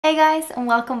Hey guys, and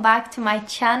welcome back to my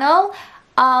channel.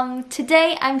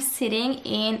 Today I'm sitting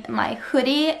in my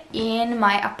hoodie in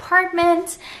my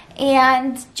apartment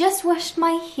and just washed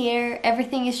my hair.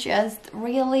 Everything is just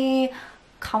really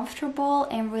comfortable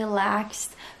and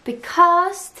relaxed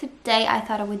because today I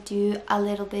thought I would do a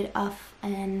little bit of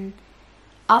an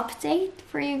update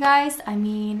for you guys. I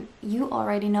mean, you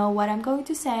already know what I'm going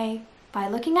to say by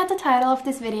looking at the title of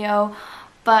this video,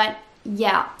 but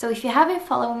yeah, so if you haven't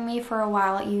followed me for a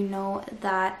while, you know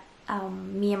that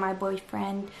me and my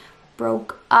boyfriend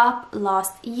broke up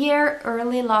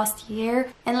early last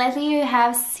year, and lately you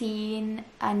have seen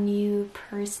a new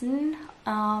person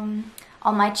on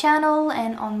my channel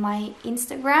and on my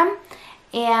Instagram,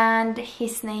 and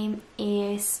his name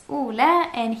is Ole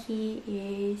and he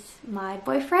is my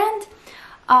boyfriend.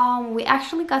 We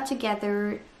actually got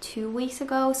together 2 weeks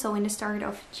ago, so in the start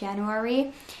of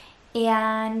January,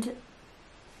 and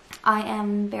I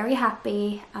am very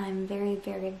happy. I'm very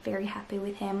happy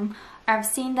with him. I've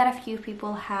seen that a few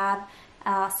people have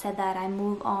said that I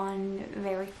move on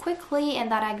very quickly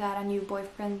and that I got a new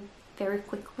boyfriend very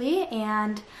quickly,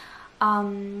 and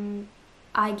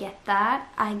I get that.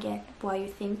 I get why you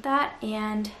think that.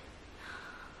 And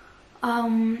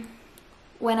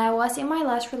when I was in my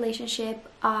last relationship,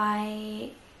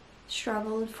 I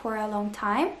struggled for a long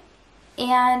time.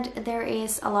 And there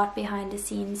is a lot behind the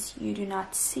scenes you do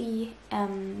not see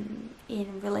in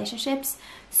relationships.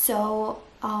 So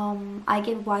I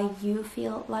get why you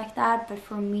feel like that, but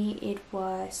for me it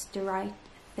was the right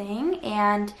thing,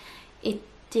 and it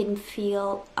didn't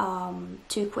feel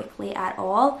too quickly at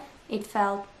all. It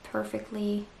felt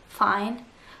perfectly fine.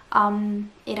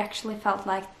 It actually felt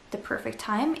like the perfect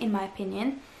time, in my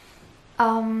opinion.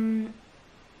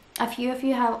 A few of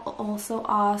you have also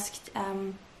asked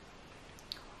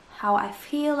how I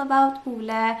feel about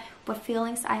Ole, what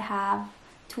feelings I have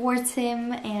towards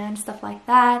him and stuff like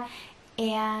that.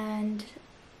 And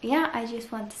yeah, I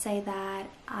just want to say that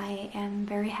I am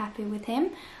very happy with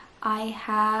him. I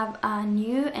have a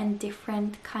new and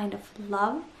different kind of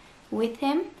love with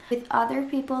him. With other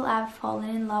people, I've fallen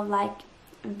in love like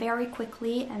very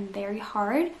quickly and very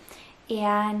hard,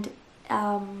 and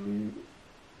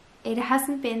it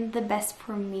hasn't been the best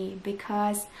for me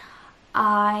because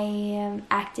I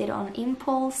acted on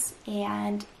impulse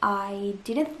and I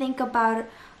didn't think about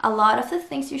a lot of the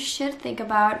things you should think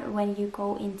about when you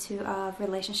go into a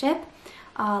relationship,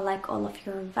 like all of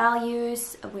your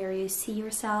values, where you see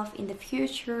yourself in the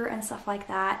future and stuff like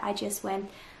that. I just went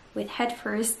with head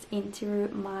first into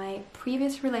my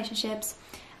previous relationships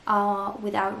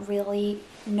without really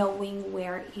knowing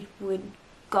where it would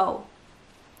go,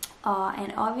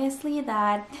 and obviously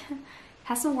that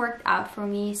hasn't worked out for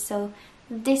me. So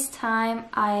this time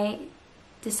I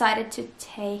decided to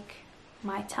take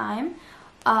my time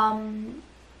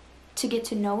to get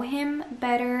to know him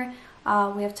better.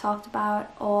 We have talked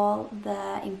about all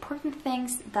the important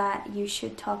things that you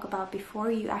should talk about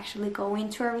before you actually go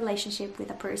into a relationship with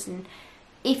a person,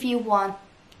 if you want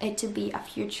it to be a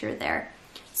future there.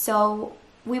 So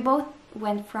we both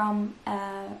went from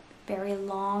very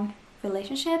long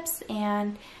relationships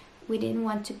and we didn't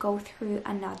want to go through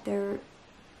another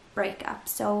breakup.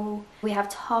 So we have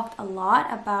talked a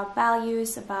lot about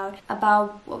values, about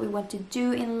what we want to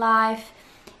do in life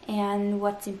and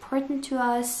what's important to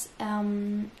us,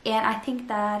 and I think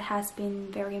that has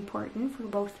been very important for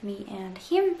both me and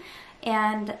him.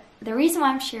 And the reason why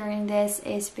I'm sharing this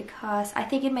is because I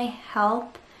think it may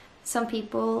help some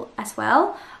people as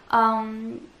well,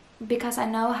 because I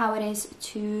know how it is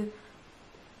to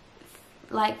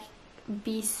like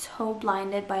be so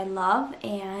blinded by love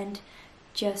and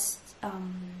just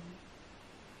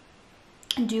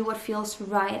do what feels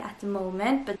right at the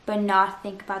moment, but not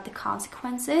think about the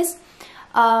consequences.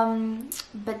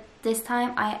 But this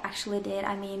time I actually did.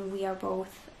 I mean, we are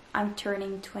both, I'm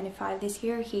turning 25 this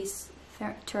year, he's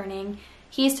turning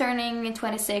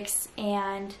 26,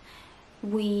 and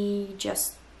we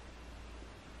just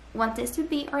want this to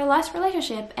be our last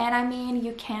relationship. And I mean,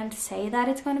 you can't say that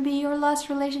it's going to be your last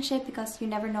relationship because you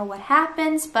never know what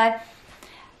happens, but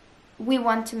we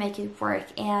want to make it work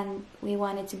and we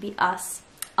want it to be us.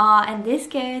 And this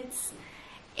gets,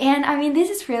 and I mean, this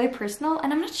is really personal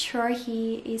and I'm not sure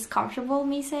he is comfortable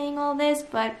me saying all this,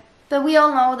 but we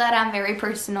all know that I'm very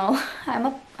personal. I'm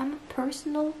a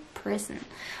personal person.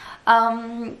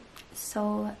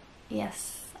 So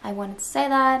yes, I wanted to say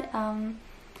that.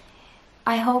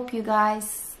 I hope you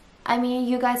guys, I mean,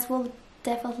 you guys will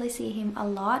definitely see him a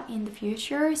lot in the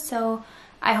future, so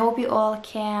I hope you all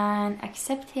can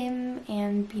accept him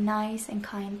and be nice and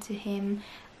kind to him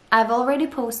I've already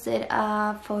posted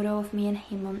a photo of me and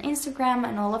him on Instagram,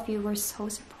 and all of you were so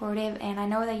supportive, and I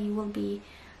know that you will be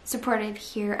supportive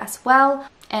here as well.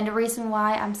 And the reason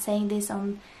why I'm saying this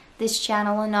on this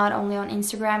channel and not only on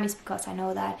Instagram is because I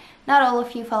know that not all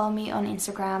of you follow me on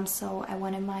Instagram, so I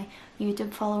wanted my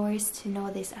YouTube followers to know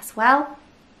this as well.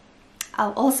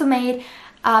 I've also made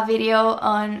a video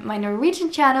on my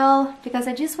Norwegian channel because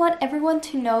I just want everyone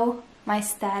to know my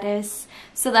status,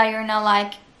 so that you're not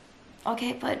like,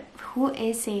 okay, but who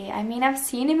is he? I mean, I've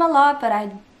seen him a lot, but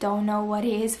I don't know what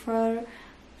he is for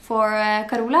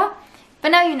Carola. But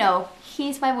now you know,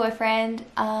 he's my boyfriend,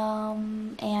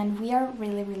 and we are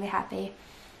really happy.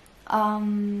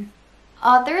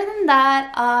 Other than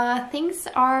that, things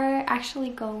are actually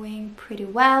going pretty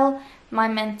well. My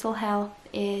mental health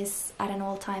is at an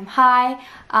all-time high.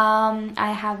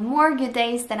 I have more good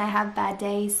days than I have bad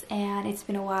days, and it's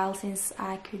been a while since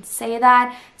I could say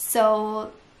that,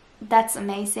 so that's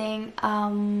amazing.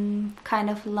 Kind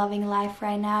of loving life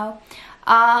right now.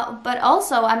 But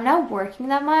also, I'm not working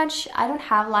that much. I don't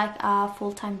have like a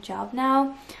full-time job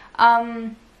now.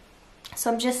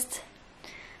 So I'm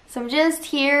just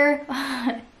here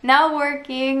now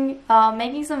working,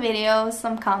 making some videos,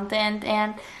 some content,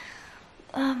 and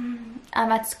I'm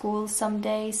at school some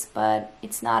days, but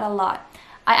it's not a lot.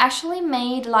 I actually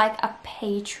made like a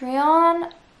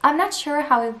Patreon. I'm not sure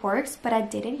how it works, but I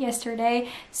did it yesterday.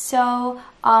 So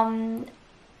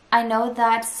I know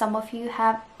that some of you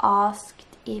have asked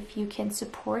if you can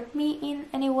support me in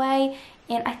any way,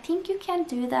 and I think you can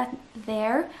do that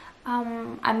there.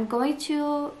 I'm going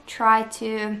to try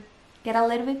to get a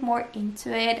little bit more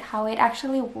into it, how it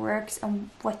actually works and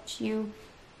what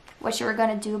you're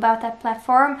gonna do about that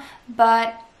platform.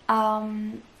 But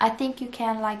I think you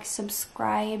can like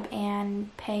subscribe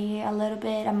and pay a little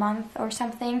bit a month or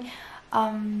something.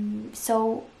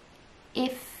 So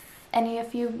if any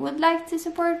of you would like to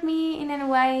support me in any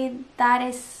way, that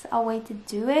is a way to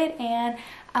do it, and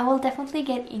I will definitely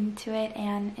get into it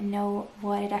and know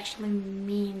what it actually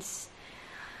means,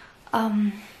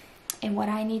 and what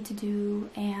I need to do,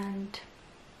 and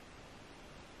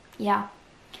yeah.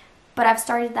 But I've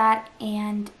started that,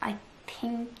 and I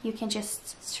think you can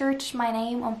just search my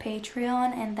name on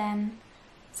Patreon and then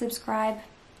subscribe.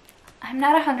 I'm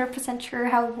not 100% sure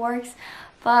how it works,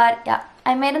 but yeah,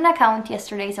 I made an account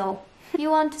yesterday, so if you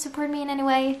want to support me in any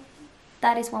way,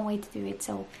 that is one way to do it.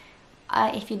 So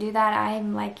if you do that,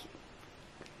 I'm like,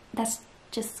 that's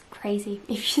just crazy.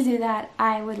 If you do that,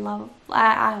 I would love,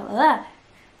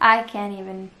 I can't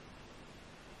even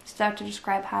start to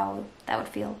describe how that would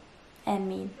feel and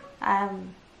mean.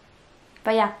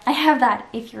 But yeah, I have that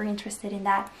if you're interested in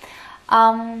that.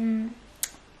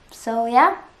 So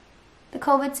yeah, the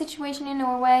COVID situation in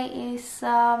Norway is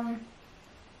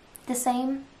the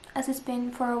same as it's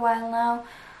been for a while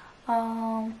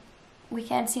now. We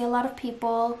can't see a lot of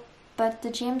people, but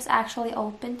the gym's actually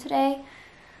open today.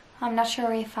 I'm not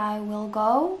sure if I will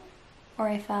go or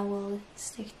if I will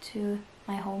stick to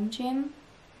my home gym.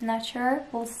 Not sure.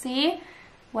 We'll see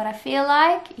what I feel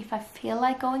like, if I feel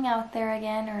like going out there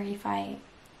again, or if I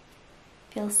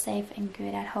feel safe and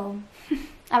good at home.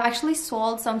 I've actually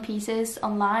sold some pieces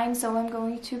online, so I'm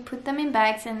going to put them in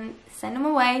bags and send them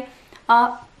away.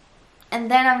 And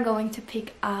then I'm going to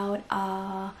pick out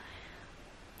a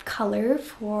color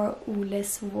for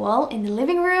Ole's wall in the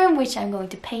living room, which I'm going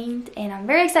to paint, and I'm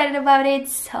very excited about it.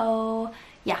 So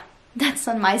yeah, that's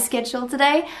on my schedule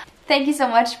today. Thank you so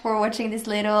much for watching this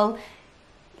little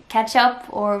catch up,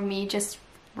 or me just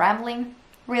rambling,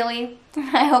 really.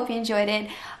 I hope you enjoyed it.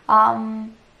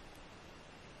 I'm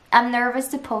nervous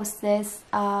to post this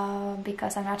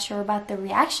because I'm not sure about the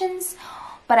reactions,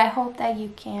 but I hope that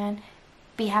you can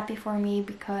be happy for me,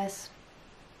 because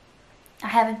I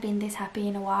haven't been this happy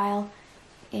in a while.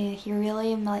 He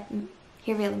really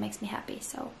makes me happy.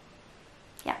 So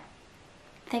yeah,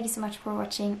 thank you so much for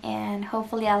watching, and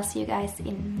hopefully I'll see you guys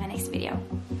in my next video.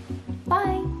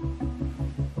 Bye!